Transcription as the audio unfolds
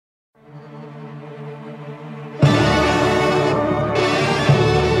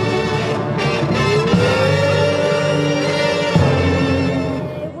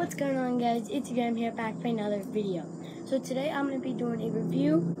get back for another video. So today I'm going to be doing a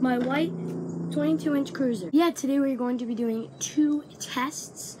review of my white 22-inch Cruiser. Yeah, today we're going to be doing two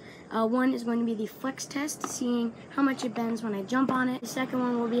tests. One is going to be the flex test, seeing how much it bends when I jump on it. The second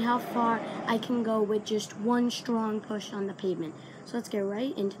one will be how far I can go with just one strong push on the pavement. So let's get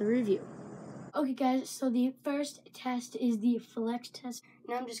right into the review. Okay guys, so the first test is the flex test.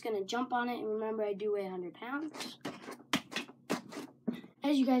 Now I'm just going to jump on it, and remember I do weigh 100 pounds.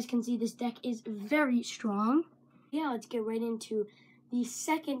 As you guys can see, this deck is very strong. Yeah, let's get right into the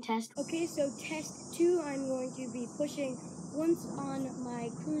second test. Okay, so test 2, I'm going to be pushing once on my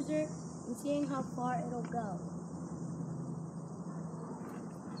Cruiser and seeing how far it'll go.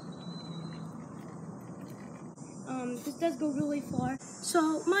 This does go really far.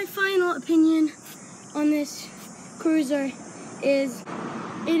 So my final opinion on this Cruiser is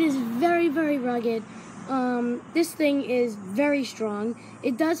it is very, very rugged. This thing is very strong.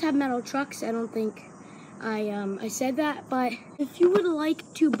 It does have metal trucks. I don't think I said that, but if you would like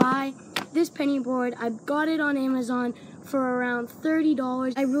to buy this penny board, I got it on Amazon for around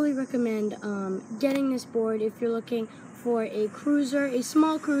 $30. I really recommend getting this board if you're looking for a Cruiser, a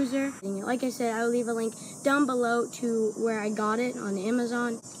small Cruiser. Like I said, I'll leave a link down below to where I got it on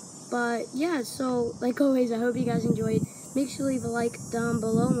Amazon. But yeah, so like always, I hope you guys enjoyed. Make sure to leave a like down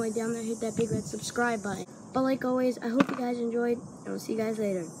below, and right down there, hit that big red subscribe button. But like always, I hope you guys enjoyed, and I'll see you guys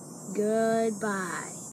later. Goodbye.